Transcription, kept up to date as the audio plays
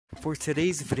For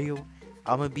today's video,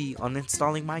 I'm gonna be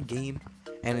uninstalling my game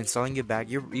and installing it back.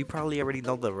 You probably already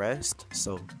know the rest,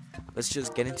 so let's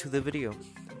just get into the video.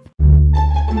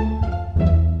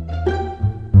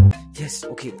 Yes,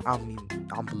 okay, I'm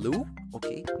blue.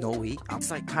 Okay, no wait, I'm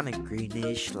like kind of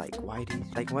greenish, like whitish.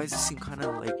 Like, why does it seem kind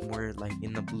of like more like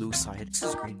in the blue side? This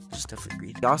is green, this is definitely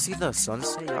green. Y'all see the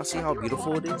sunset? Y'all see how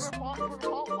beautiful it is?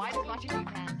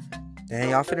 Man,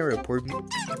 y'all finna report me.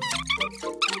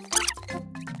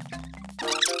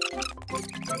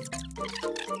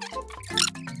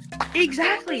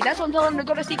 Exactly, that's what I'm telling them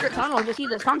to go to Secret Tunnel to see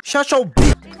the sun. Shut your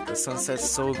bitch. The sunset's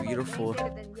so beautiful.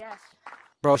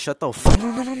 Bro, shut the fuck.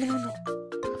 No.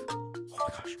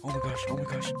 Oh my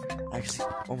gosh. Actually,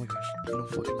 oh my gosh. You know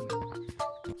fucking.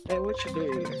 Hey, what you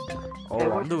doing? Oh, hey,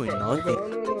 I'm doing nothing.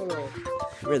 No.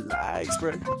 Relax,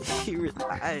 bro.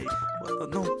 Relax.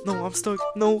 What the? No, I'm stuck.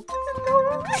 No.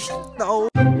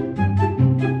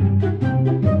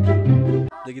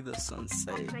 Look at the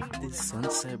sunset. This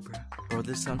sunset, bro. Bro,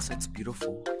 this sunset's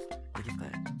beautiful. Look at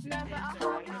that. No, but I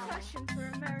have a question for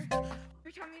America.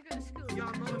 Every time you go to school, Yeah,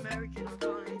 I'm not American. I'm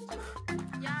fine.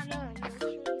 yeah, I know.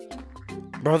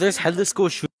 Bro, there's headless school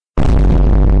shoot. Look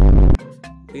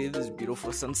at this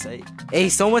beautiful sunset. Hey,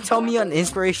 someone tell me an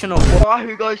inspirational quote. Guy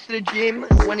who goes to the gym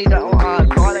when he don't, guy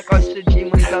that goes to the gym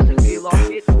when he doesn't feel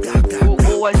like it will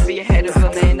always be ahead of a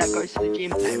man that goes to the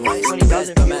gym when he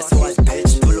doesn't feel like it.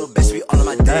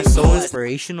 That's so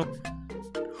inspirational.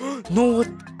 No,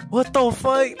 what the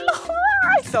fuck?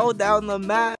 I fell down the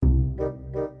mat.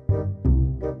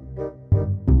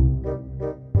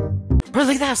 Bro,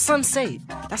 look at that sunset.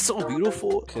 That's so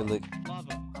beautiful. Okay, look.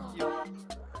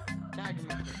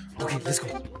 Okay, let's go.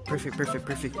 Perfect.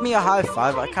 Give me a high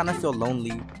five. I kind of feel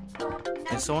lonely.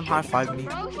 Can someone high five me?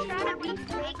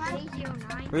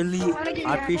 Really?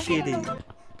 I appreciate it.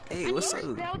 Hey, what's up?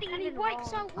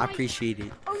 I appreciate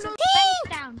it. Oh no,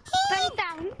 bend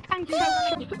down. Thank you.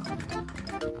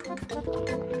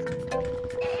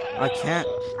 I can't.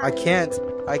 Oh,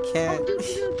 dude,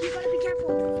 you gotta be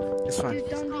careful. It's fine. Dude,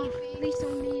 don't leave. Please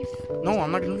don't leave. No,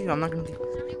 I'm not gonna leave. Okay.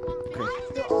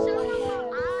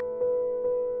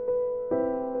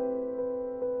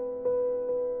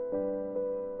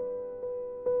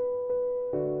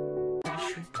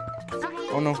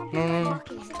 Oh no.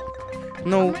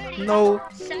 No.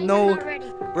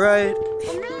 Right.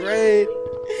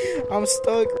 I'm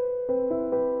stuck.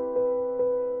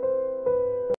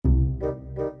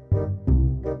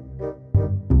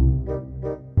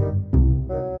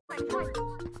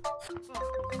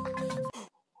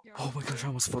 Oh my gosh, I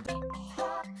almost fell down.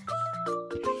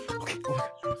 Okay, oh my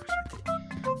gosh.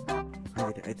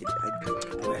 I did it. I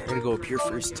gotta go up here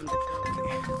first. Okay.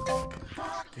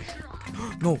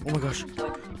 No, oh my gosh.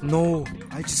 No,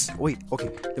 wait, okay.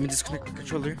 Let me disconnect the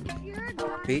controller.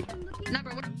 Wait.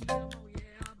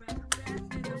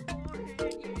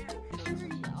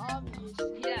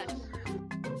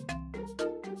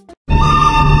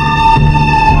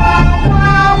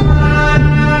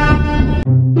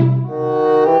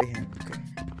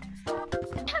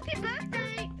 Happy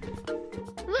birthday!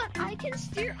 Look, I can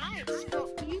steer ice. Oh,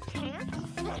 you can't?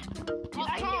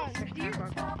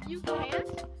 You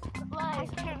can't? Like,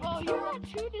 well, you're not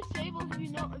too disabled if you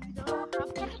don't have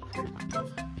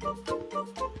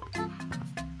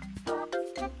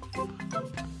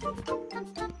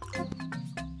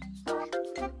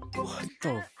What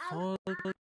the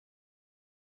fuck?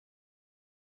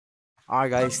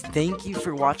 Alright guys, thank you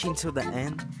for watching till the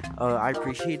end. I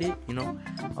appreciate it, you know.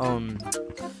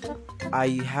 I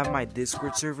have my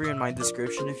Discord server in my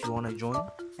description if you want to join.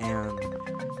 And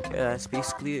yeah, that's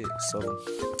basically it. So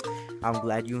I'm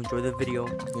glad you enjoyed the video.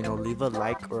 You know, leave a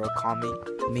like or a comment.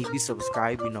 Maybe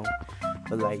subscribe, you know.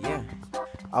 But like, yeah.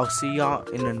 I'll see y'all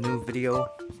in a new video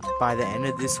by the end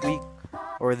of this week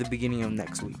or the beginning of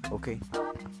next week, okay?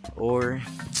 Or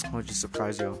I'll just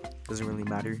surprise y'all. Doesn't really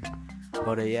matter.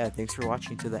 But yeah, thanks for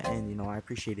watching to the end. You know, I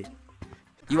appreciate it.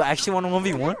 You actually want a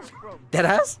 1v1?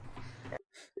 Deadass?